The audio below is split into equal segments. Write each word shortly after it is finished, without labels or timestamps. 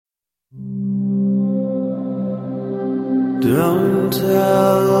Don't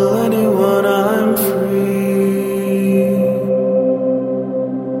tell anyone I'm free.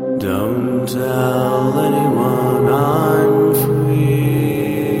 Don't tell anyone I'm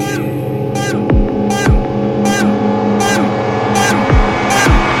free.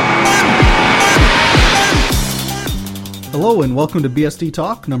 Hello and welcome to BSD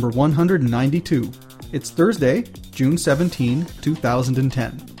Talk number 192. It's Thursday, June 17,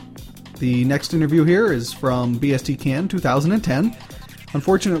 2010. The next interview here is from BSD Can 2010.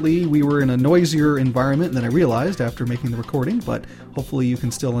 Unfortunately, we were in a noisier environment than I realized after making the recording, but hopefully you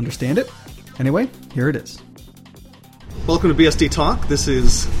can still understand it. Anyway, here it is. Welcome to BSD Talk. This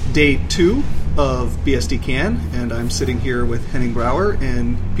is day 2 of BSD Can, and I'm sitting here with Henning Brauer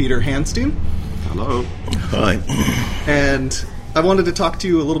and Peter Hansteen. Hello. Hi. And I wanted to talk to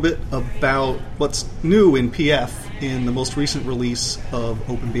you a little bit about what's new in PF in the most recent release of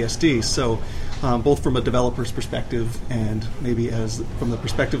OpenBSD. So, both from a developer's perspective and maybe as from the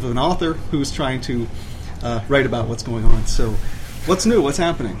perspective of an author who's trying to write about what's going on. So, what's new? What's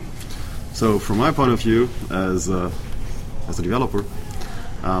happening? So, from my point of view, as a developer,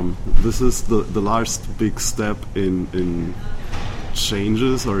 this is the last big step in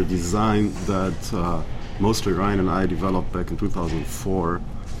changes or design that mostly Ryan and I developed back in 2004.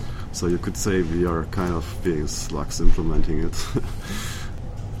 So you could say we are kind of being slugs implementing it.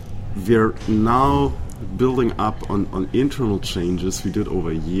 We're now building up on internal changes we did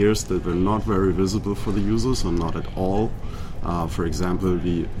over years that were not very visible for the users, or not at all. For example,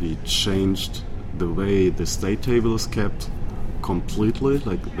 we changed the way the state table is kept completely,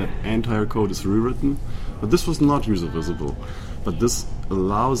 like that entire code is rewritten. But this was not user visible. But this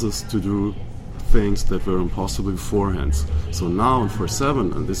allows us to do things that were impossible beforehand. So now in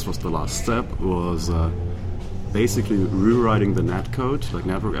 4.7, and this was the last step, was basically rewriting the net code, like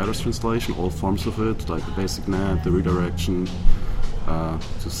network address translation, all forms of it, like the basic net, the redirection,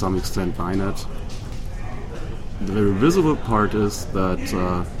 to some extent BINET. The very visible part is that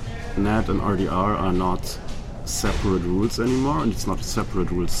net and RDR are not separate rules anymore, and it's not a separate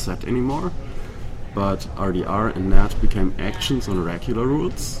rule set anymore. But RDR and net became actions on regular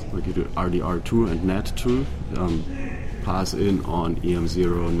rules, like you do RDR2 and net2, pass in on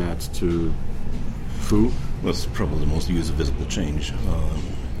EM0 net2 foo. That's probably the most user-visible change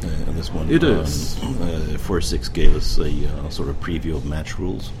in this one. It is. 4.6 gave us a sort of preview of match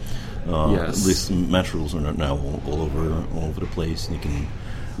rules. Yes. These match rules are now all over the place, and you can.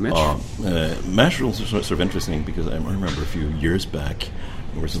 Match rules are sort of interesting because I remember a few years back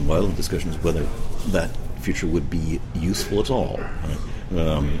there were some violent discussions whether that feature would be useful at all.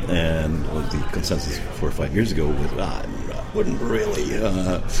 And the consensus 4 or 5 years ago was, wouldn't really.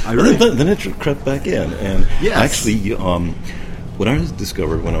 Then it crept back in. And actually, what I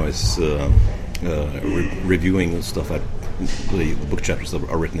discovered when I was reviewing stuff, the book chapters that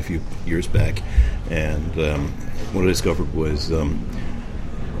are written a few years back, and what I discovered was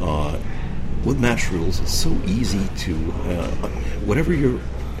with match rules, it's so easy to whatever your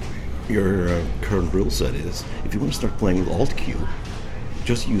current rule set is. If you want to start playing with Alt Q,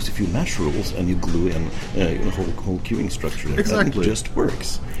 just use a few match rules and you glue in a whole queuing structure. Exactly, it just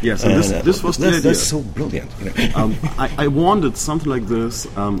works. Yes, and this was the idea. That's so brilliant. I wanted something like this.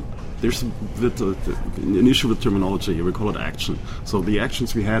 There's a bit an issue with terminology here. We call it action. So the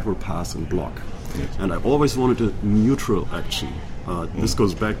actions we had were pass and block, yes. And I always wanted a neutral action. This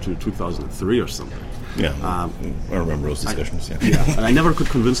goes back to 2003 or something. Yeah, I remember those discussions. Yeah, and I never could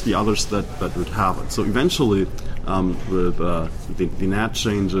convince the others that would have it. So eventually, with the net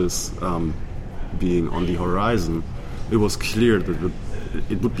changes being on the horizon, it was clear that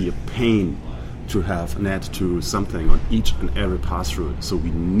it would be a pain to have net to something on each and every pass route. So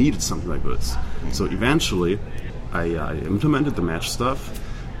we needed something like this. So eventually, I implemented the match stuff.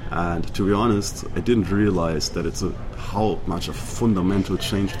 And to be honest, I didn't realize that how much a fundamental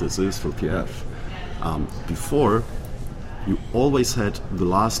change this is for PF. Before, you always had the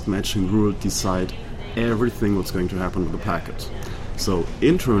last matching rule decide everything what's going to happen with the packet. So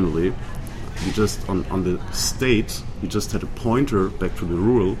internally, we just on the state, we just had a pointer back to the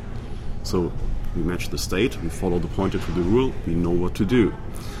rule. So we match the state, we follow the pointer to the rule, we know what to do.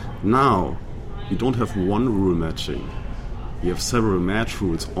 Now, you don't have one rule matching. You have several match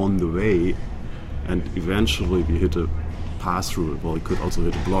rules on the way, and eventually we hit a pass rule. Well, we could also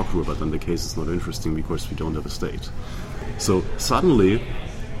hit a block rule, but then the case is not interesting because we don't have a state. So suddenly,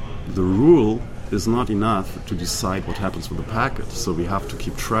 the rule is not enough to decide what happens with the packet. So we have to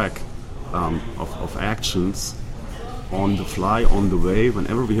keep track of actions on the fly, on the way.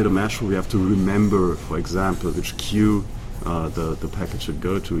 Whenever we hit a match rule, we have to remember, for example, which queue the packet should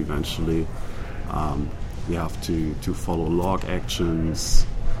go to eventually. We have to follow log actions.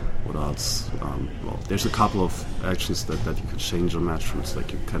 What else? Well, there's a couple of actions that you can change on match rules.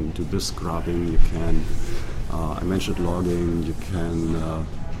 Like you can do this scrubbing, you can, I mentioned logging, you can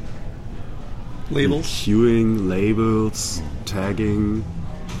Labels. queuing, labels, tagging,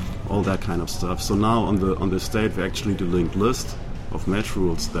 all that kind of stuff. So now on the state we actually do linked list of match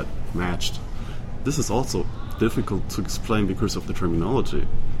rules that matched. This is also difficult to explain because of the terminology.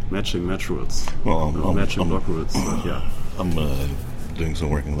 Matching match rules. Well, matching block rules. Yeah. I'm doing some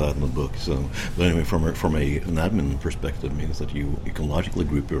work on that in the book. So, but anyway, from an admin perspective, means that you can logically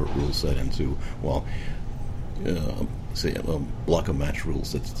group your rule set into, well, say a block of match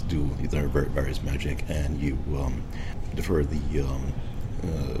rules that do their various magic, and you defer the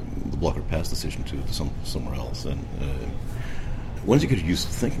block or pass decision to somewhere else. And once you get used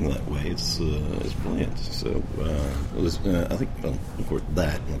to thinking that way, it's brilliant. So I think, well, of course,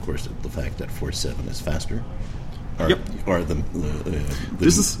 that, and of course the fact that 4.7 is faster.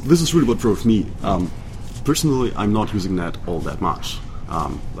 This is really what drove me. Personally, I'm not using NAT all that much.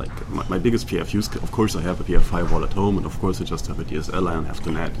 Like my biggest PF use, of course, I have a PF firewall at home, and of course, I just have a DSL and have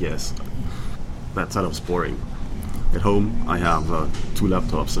the NAT. Yes, that setup's boring. At home, I have 2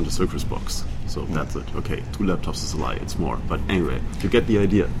 laptops and a Surface Box. So that's it. Okay, 2 laptops is a lie, it's more. But anyway, you get the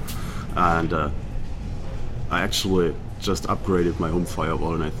idea. And I actually just upgraded my home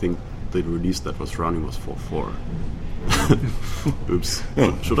firewall, and I think the release that was running was 4.4. Oops.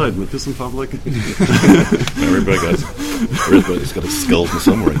 Should I admit this in public? Everybody's got a skeleton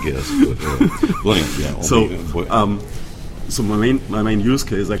somewhere, I guess. But, So my main use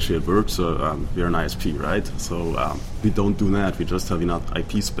case actually at work, so we're an ISP, right? So we don't do NAT, we just have enough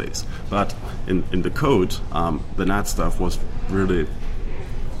IP space. But in the code, the NAT stuff was really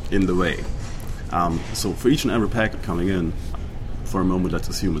in the way. So for each and every packet coming in, for a moment let's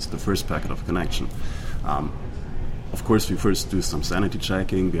assume it's the first packet of connection. Of course, we first do some sanity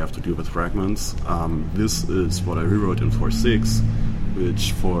checking, we have to deal with fragments. This is what I rewrote in 4.6,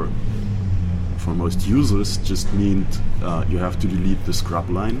 which for most users just means you have to delete the scrub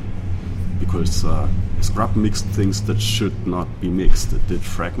line, because scrub mixed things that should not be mixed. It did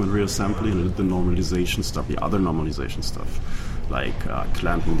fragment reassembly and it did the normalization stuff, the other normalization stuff, like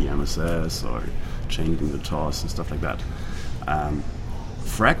clamping the MSS or changing the TOS and stuff like that.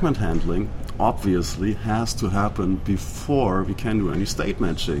 Fragment handling obviously has to happen before we can do any state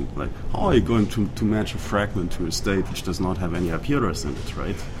matching. Like, how are you going to match a fragment to a state which does not have any IP address in it,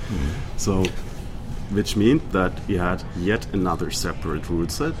 right? Mm-hmm. So, which means that we had yet another separate rule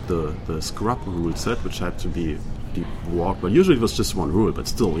set, the scrub rule set, which had to be walked. But usually it was just one rule, but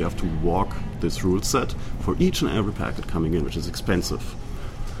still you have to walk this rule set for each and every packet coming in, which is expensive.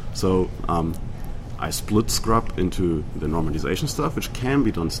 So I split scrub into the normalization stuff, which can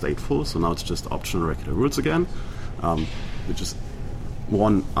be done stateful, so now it's just optional regular rules again, which is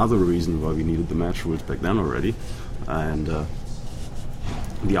one other reason why we needed the match rules back then already. And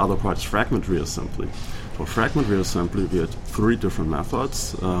the other part is fragment reassembly. For fragment reassembly, we had 3 different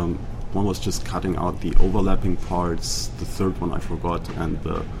methods. One was just cutting out the overlapping parts, the third one I forgot, and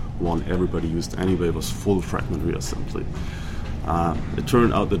the one everybody used anyway was full fragment reassembly. It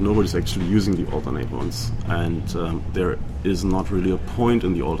turned out that nobody's actually using the alternate ones, and there is not really a point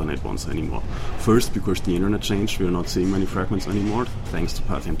in the alternate ones anymore. First, because the internet changed, we are not seeing many fragments anymore, thanks to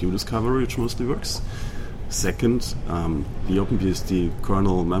PathMD discovery, which mostly works. Second, the OpenBSD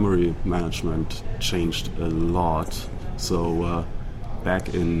kernel memory management changed a lot. So back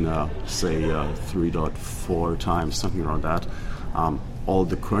in, say, 3.4 times, something around that, all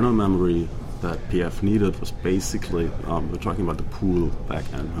the kernel memory that PF needed was basically, we're talking about the pool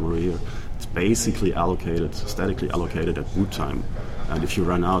back-end memory here, it's basically allocated, statically allocated at boot time. And if you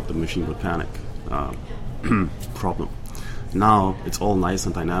run out, the machine would panic. Problem. Now it's all nice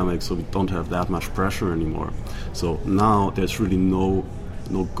and dynamic, so we don't have that much pressure anymore. So now there's really no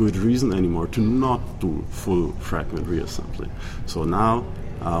good reason anymore to not do full fragment reassembly. So now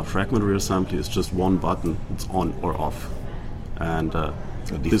fragment reassembly is just one button, it's on or off. And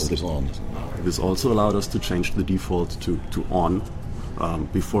this also allowed us to change the default to on.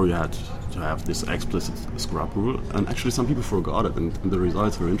 Before you had to have this explicit scrub rule, and actually some people forgot it, and the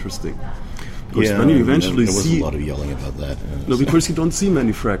results were interesting. Because when you eventually there was see a lot of yelling about that. No, because you don't see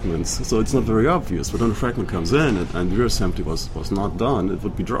many fragments, so it's not very obvious. But when a fragment comes in and reassembly was not done, it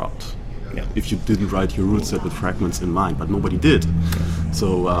would be dropped. Yeah. If you didn't write your rule set with fragments in mind, but nobody did.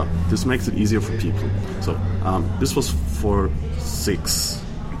 So this makes it easier for people. So this was for 6.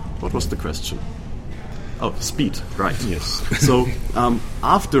 What was the question? Oh, speed, right. Yes. So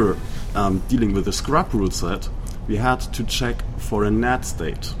after dealing with the scrub rule set, we had to check for a NAT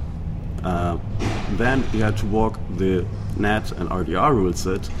state. then we had to walk the NAT and RDR rule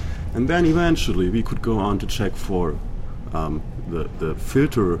set, and then eventually we could go on to check for the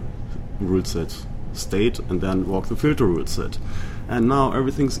filter rule set state, and then walk the filter rule set. And now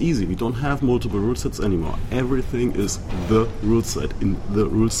everything's easy. We don't have multiple rule sets anymore. Everything is the rule set in the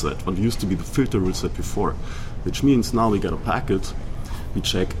rule set. What used to be the filter rule set before, which means now we get a packet. We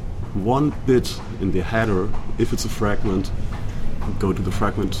check one bit in the header. If it's a fragment, go to the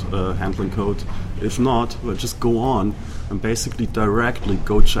fragment handling code. If not, we'll just go on and basically directly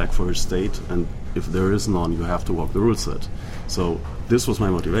go check for a state. And if there is none, you have to walk the rule set. So this was my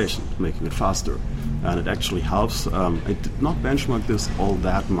motivation, making it faster. And it actually helps. I did not benchmark this all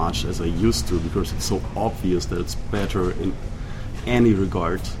that much as I used to, because it's so obvious that it's better in any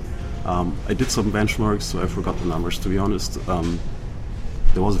regard. I did some benchmarks, so I forgot the numbers, to be honest.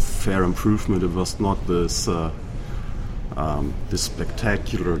 There was a fair improvement. It was not this this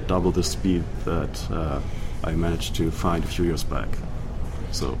spectacular double the speed that I managed to find a few years back.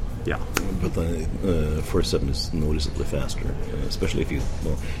 So, yeah. But the 4.7 is noticeably faster, especially if you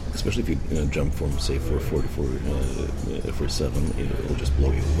jump from say 4.4 to 4.7, it'll just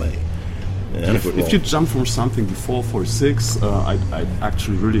blow you away. And if you jump from something before 4.6, I'd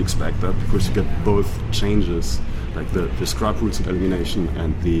actually really expect that, because you get both changes, like the scrub root set elimination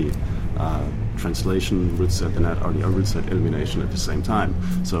and the translation root set and that RDR root set elimination at the same time.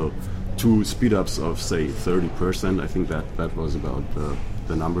 So 2 speed-ups of, say, 30%, I think that was about the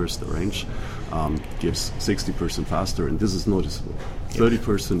numbers, the range, gives 60% faster, and this is noticeable.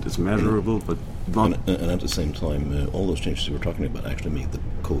 30% is measurable, but not... And at the same time, all those changes you were talking about actually make the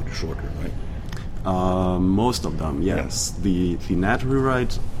code shorter, right? Most of them, yes. Yeah. The NAT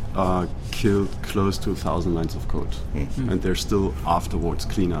rewrite killed close to 1,000 lines of code, and there's still afterwards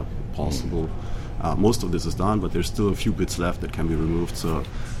cleanup possible. Most of this is done, but there's still a few bits left that can be removed, so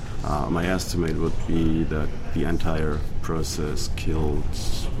my estimate would be that the entire process killed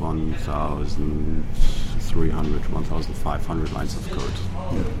 1,300, 1,500 lines of code.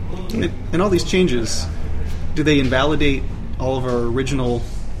 And all these changes, do they invalidate all of our original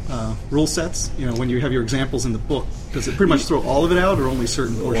rule sets? When you have your examples in the book, does it pretty much throw all of it out, or only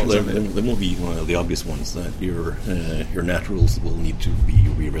certain portions of it? There will be one of the obvious ones that your NAT rules will need to be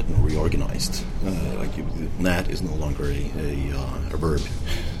rewritten or reorganized. NAT is no longer a verb,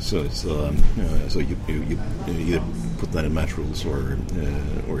 so it's so you either put that in match rules or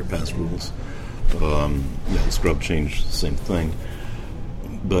your pass rules. The scrub change, the same thing,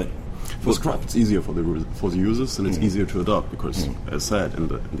 but. For Scrub, it's easier for the users, and it's easier to adopt, because, as said, in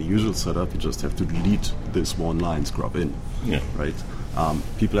the usual setup, you just have to delete this one line scrub in, right?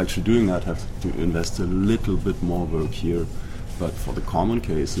 People actually doing that have to invest a little bit more work here, but for the common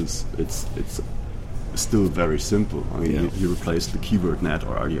cases, it's still very simple. I mean, you replace the keyword NAT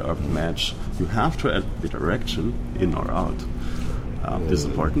or RDR match. You have to add the direction in or out. This is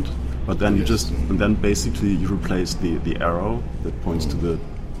important, but then and then basically you replace the arrow that points to the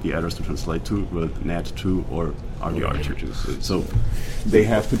address to translate to with NAT2 or RDR2. So they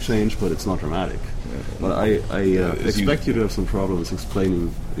have to change, but it's not dramatic. But I expect you to have some problems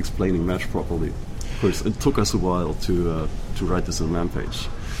explaining match properly. Of course, it took us a while to write this on a man page.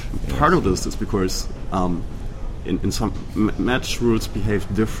 Part of this is because in some match rules behave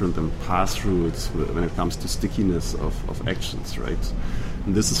different than pass rules when it comes to stickiness of actions, right?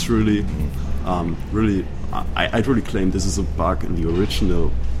 And this is really, I'd really claim this is a bug in the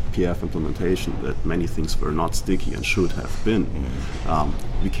original PF implementation, that many things were not sticky and should have been.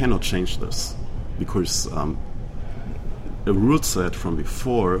 We cannot change this, because a rule set from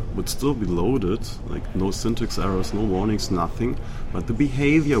before would still be loaded, like no syntax errors, no warnings, nothing, but the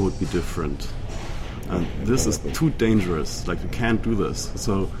behavior would be different. And this is too dangerous, like you can't do this.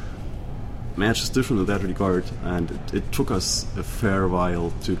 So match is different in that regard, and it took us a fair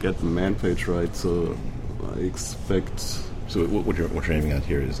while to get the man page right, so I expect... So what you're aiming at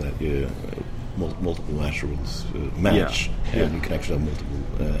here is that multiple match rules match, and you can actually have multiple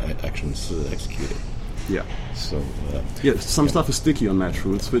actions executed. Yeah. So some stuff is sticky on match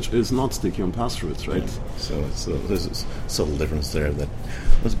rules, which is not sticky on pass rules, right? Yeah. So there's a subtle difference there that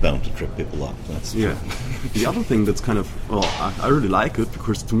was bound to trip people up. That's true. The other thing that's kind of I really like it,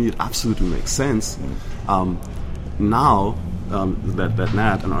 because to me it absolutely makes sense. Now. That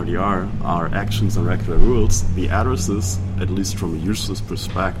NAT and RDR are actions and regular rules. The addresses, at least from a user's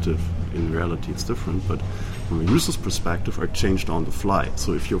perspective, in reality it's different, but from a user's perspective, are changed on the fly.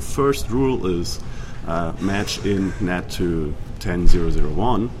 So if your first rule is match in NAT to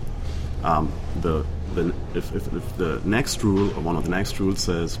 10.0.0.1, if the next rule or one of the next rules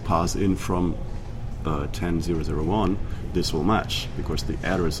says pass in from 10.0.0.1, this will match, because the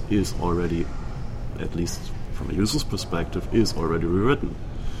address is already at least from a user's perspective, is already rewritten,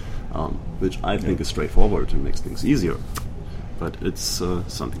 which I think is straightforward and makes things easier. But it's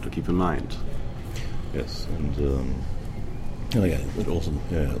something to keep in mind. Yes, and again, it also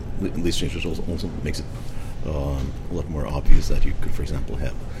these changes also makes it a lot more obvious that you could, for example,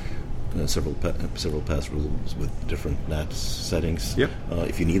 have several pass rules with different NAT settings. Yep.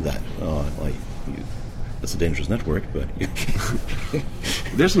 If you need that, it's a dangerous network, but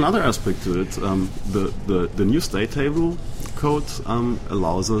there's another aspect to it. The new state table code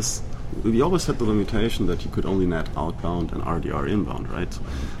allows us. We always had the limitation that you could only NAT outbound and RDR inbound, right?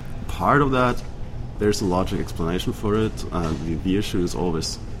 Part of that, there's a logic explanation for it. The issue is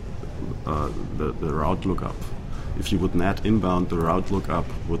always the route lookup. If you would NAT inbound, the route lookup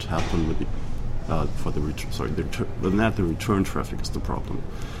would happen with the return traffic is the problem.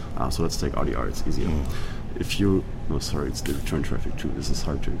 So let's take RDR; it's easier. If you, it's the return traffic too. This is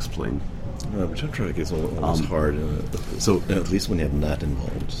hard to explain. Return traffic is always hard. So at least when you have NAT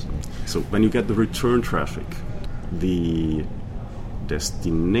involved. So when you get the return traffic, the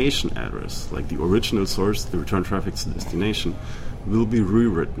destination address, like the original source, the return traffic's destination, will be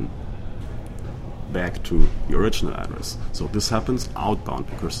rewritten back to the original address. So this happens outbound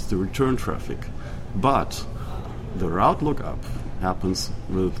because it's the return traffic. But the route lookup happens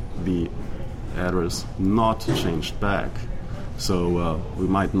with the address not changed back. So we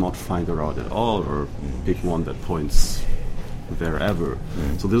might not find a route at all or pick one that points wherever.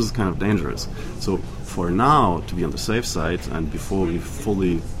 So this is kind of dangerous. So for now, to be on the safe side, and before we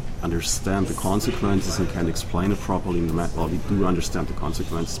fully understand the consequences and can explain it properly in the map, well, we do understand the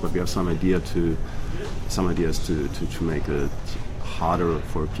consequences, but we have some ideas to make it harder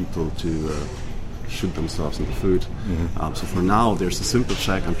for people to shoot themselves in the foot. So for now, there's a simple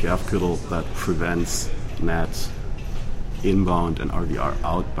check on pfkittel that prevents NAT inbound and RDR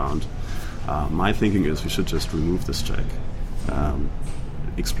outbound. My thinking is we should just remove this check,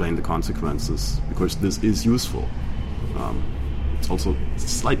 explain the consequences, because this is useful. It's also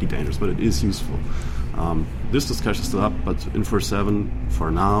slightly dangerous, but it is useful. This discussion is still up, but in 4.7,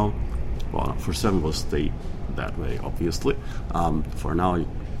 for now, well, 4.7 will stay that way, obviously. For now,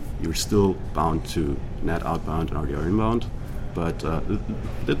 you're still bound to NAT outbound and RDR inbound, but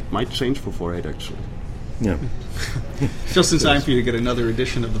it might change for 4.8 actually. Yeah. Just in time for you to get another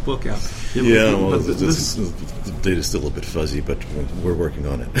edition of the book out. Yeah, well, the data's still a bit fuzzy, but we're working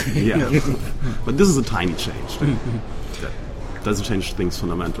on it. Yeah. But this is a tiny change. That doesn't change things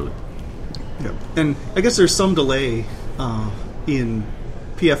fundamentally. Yeah. And I guess there's some delay in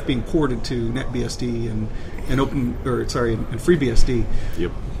PF being ported to NetBSD and FreeBSD.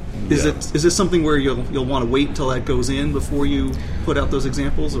 Yep. Is this something where you'll want to wait until that goes in before you put out those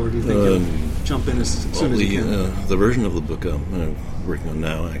examples, or do you think you'll jump in as soon as you can? The version of the book I'm working on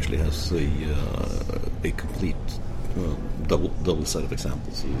now actually has a complete double set of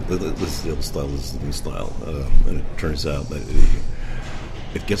examples. This is the old style, this is the new style, and it turns out that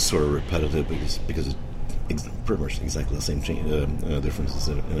it gets sort of repetitive because it's pretty much exactly the same differences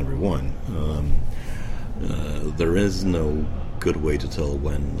in every one. There is no good way to tell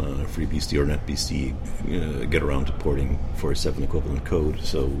when FreeBSD or NetBSD get around to porting 4.7 equivalent code.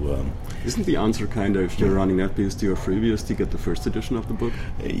 So isn't the answer kind of if you're running NetBSD or FreeBSD, get the first edition of the book?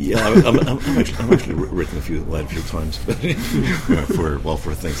 Yeah, I'm actually written a few times, but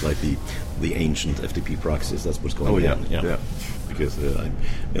for things like the ancient FTP proxies, that's what's going on. Yeah. Because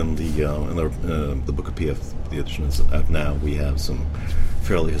in the book of PF, the edition is out now, we have some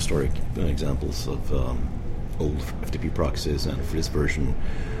fairly historic examples of old FTP proxies, and for this version,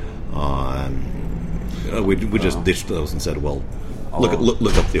 we just ditched those and said, well,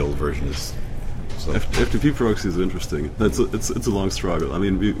 look up the old version. So. FTP proxy is interesting. It's a long struggle. I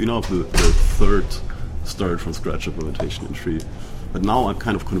mean, we know the third started from scratch implementation in Tree, but now I'm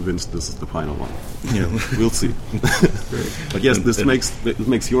kind of convinced this is the final one. Yeah, we'll see. But yes, this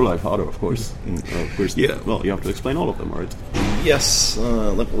makes your life harder, of course. Of course. Yeah. Well, you have to explain all of them, right? Yes,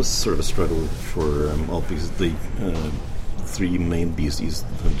 that was sort of a struggle for because the three main BSDs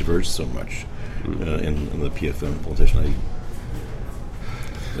diverge so much in the PF implementation.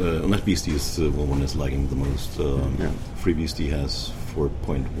 NetBSD is the one that's lagging the most. FreeBSD has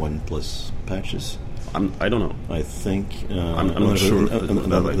 4.1 plus patches. I don't know. I think I'm not sure. And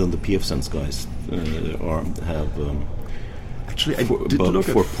the PFSense guys have actually I did look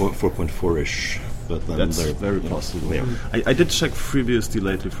at 4.4-ish. But then that's very possible. Yeah. I did check FreeBSD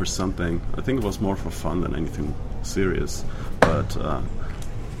lately for something. I think it was more for fun than anything serious. But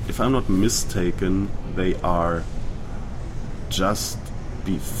if I'm not mistaken, they are just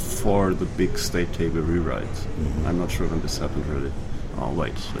before the big state table rewrite. I'm not sure when this happened really. Oh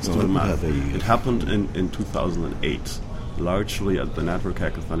wait, let's do Well, the math. have a- It happened in 2008, largely at the Network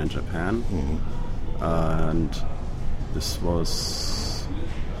Hackathon in Japan, and this was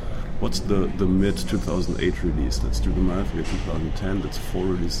what's the mid 2008 release? Let's do the math. We're 2010. That's 4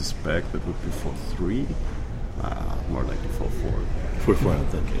 releases back. That would be for 3. More likely for 4. For I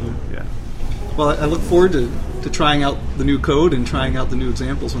think. Yeah. Well, I look forward to trying out the new code and trying out the new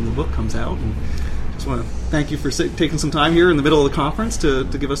examples when the book comes out. And just want to thank you for taking some time here in the middle of the conference to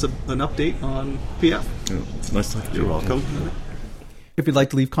give us an update on PF. It's nice talking to you. You're welcome. If you'd like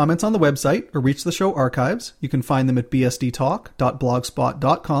to leave comments on the website or reach the show archives, you can find them at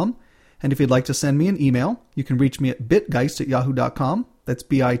bsdtalk.blogspot.com. And if you'd like to send me an email, you can reach me at bitgeist@yahoo.com. That's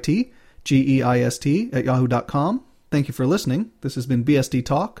bitgeist@yahoo.com. Thank you for listening. This has been BSD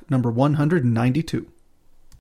Talk number 192.